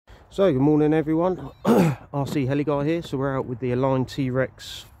So good morning everyone, RC Heli Guy here. So we're out with the Align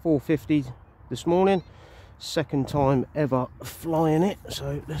T-Rex 450 this morning. Second time ever flying it,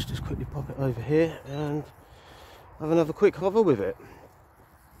 so let's just quickly pop it over here and have another quick hover with it.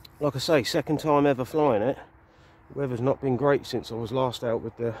 Like I say, second time ever flying it. The weather's not been great since I was last out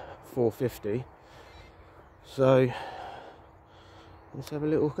with the 450, so let's have a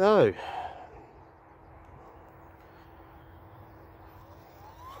little go.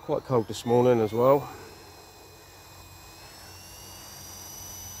 Quite cold this morning as well.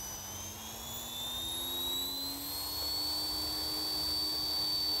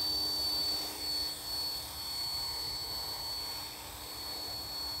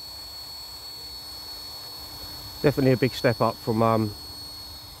 Definitely a big step up from my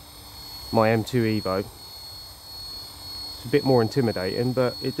M2 Evo. It's a bit more intimidating,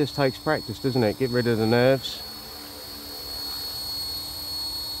 but it just takes practice, doesn't it? Get rid of the nerves.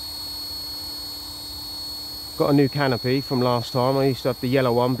 Got a new canopy from last time. I used to have the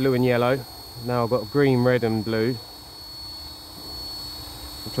yellow one, blue and yellow. Now I've got green, red and blue,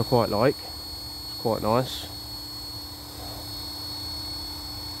 which I quite like. It's quite nice.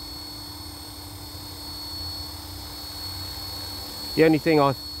 The only thing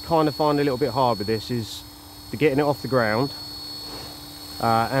I kind of find a little bit hard with this is the getting it off the ground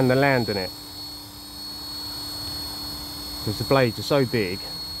and the landing it, because the blades are so big.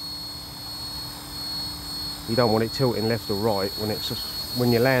 You don't want it tilting left or right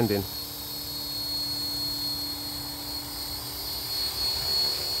when you're landing.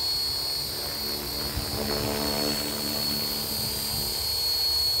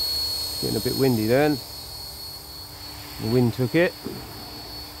 Getting a bit windy then. The wind took it.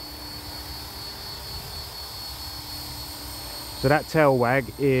 So that tail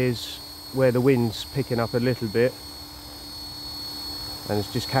wag is where the wind's picking up a little bit and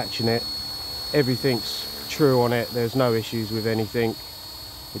it's just catching it. Everything's true on it, there's no issues with anything.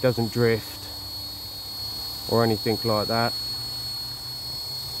 It doesn't drift or anything like that.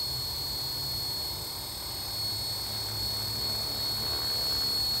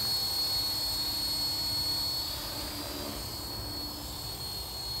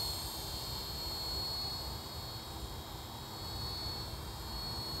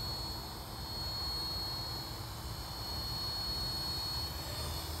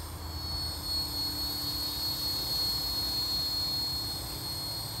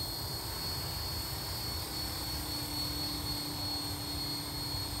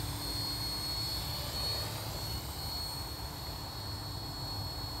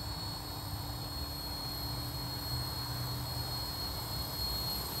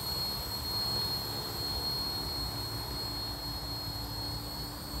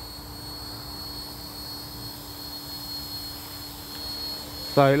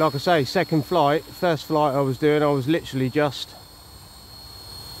 So like I say, second flight. First flight I was doing, I was literally just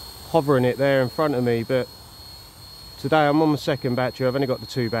hovering it there in front of me, but today I'm on my second battery. I've only got the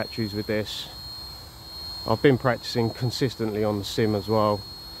 2 batteries with this. I've been practicing consistently on the sim as well,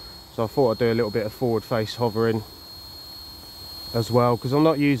 so I thought I'd do a little bit of forward face hovering as well, because I'm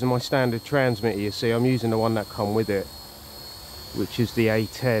not using my standard transmitter, you see. I'm using the one that come with it, which is the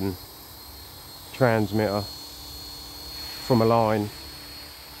A10 transmitter from Align.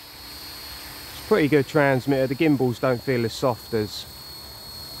 Pretty good transmitter. The gimbals don't feel as soft as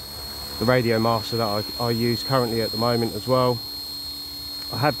the Radio Master that I use currently at the moment as well.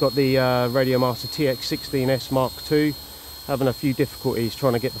 I have got the Radio Master TX16S Mark II, having a few difficulties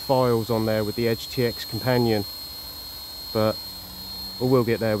trying to get the files on there with the Edge TX Companion, but we will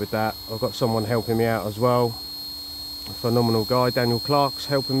get there with that. I've got someone helping me out as well, a phenomenal guy, Daniel Clark's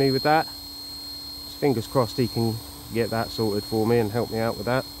helping me with that. So fingers crossed he can get that sorted for me and help me out with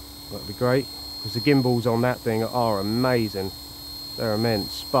that. That'd be great, because the gimbals on that thing are amazing. They're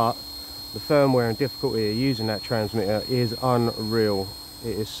immense, but the firmware and difficulty of using that transmitter is unreal.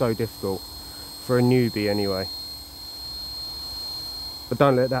 It is so difficult for a newbie anyway, but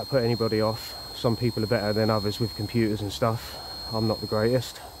don't let that put anybody off. Some people are better than others with computers and stuff. I'm not the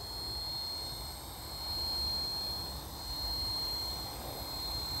greatest.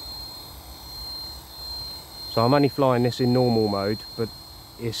 So I'm only flying this in normal mode, but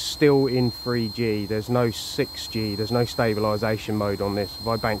it's still in 3G. There's no 6G, there's no stabilisation mode on this. If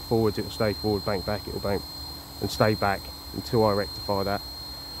I bank forwards, it'll stay forward, bank back, it'll bank and stay back until I rectify that.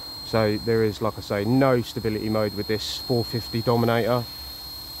 So there is, like I say, no stability mode with this 450 Dominator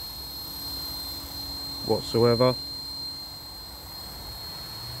whatsoever.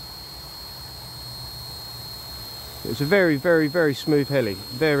 It's a very, very, very smooth heli.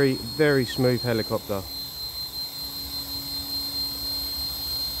 Very, very smooth helicopter.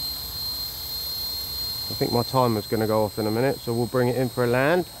 I think my timer's going to go off in a minute, so we'll bring it in for a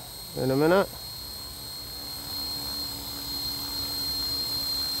land in a minute.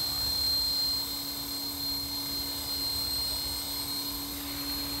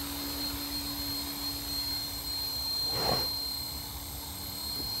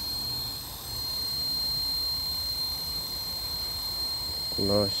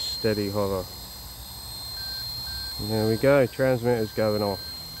 Nice steady hover. And there we go, transmitter's going off.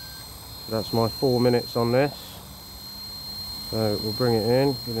 So that's my 4 minutes on this. So we'll bring it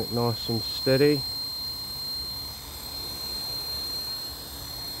in, get it nice and steady.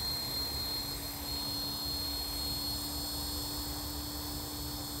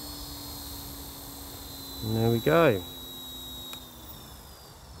 And there we go.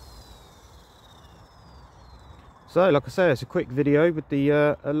 So like I say, it's a quick video with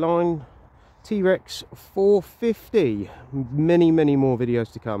the Align Trex 450. Many more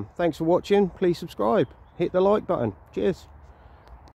videos to come. Thanks for watching. Please subscribe, hit the like button. Cheers.